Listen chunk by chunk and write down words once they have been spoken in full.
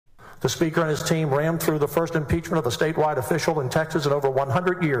The Speaker and his team rammed through the first impeachment of a statewide official in Texas in over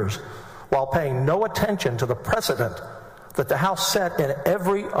 100 years, while paying no attention to the precedent that the House set in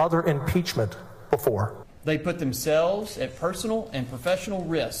every other impeachment before. They put themselves at personal and professional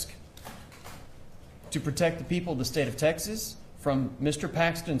risk to protect the people of the state of Texas from Mr.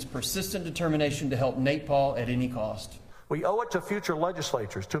 Paxton's persistent determination to help Nate Paul at any cost. We owe it to future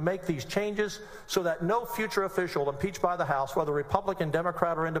legislatures to make these changes so that no future official impeached by the House, whether Republican,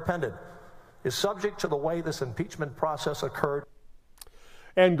 Democrat, or Independent, is subject to the way this impeachment process occurred.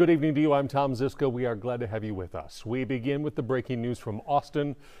 And good evening to you. I'm Tom Ziska. We are glad to have you with us. We begin with the breaking news from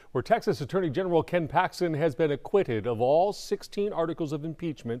Austin, where Texas Attorney General Ken Paxton has been acquitted of all 16 articles of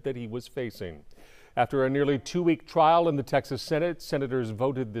impeachment that he was facing. After a nearly 2-week trial in the Texas Senate, senators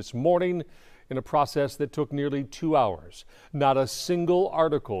voted this morning in a process that took nearly 2 hours. Not a single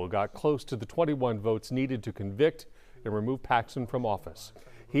article got close to the 21 votes needed to convict and remove Paxton from office.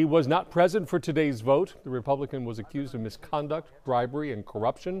 He was not present for today's vote. The Republican was accused of misconduct, bribery, and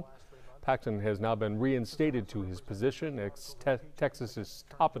corruption. Paxton has now been reinstated to his position as Texas's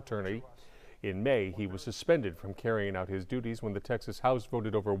top attorney. In May, he was suspended from carrying out his duties when the Texas House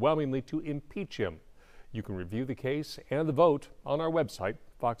voted overwhelmingly to impeach him. You can review the case and the vote on our website,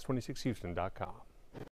 fox26houston.com.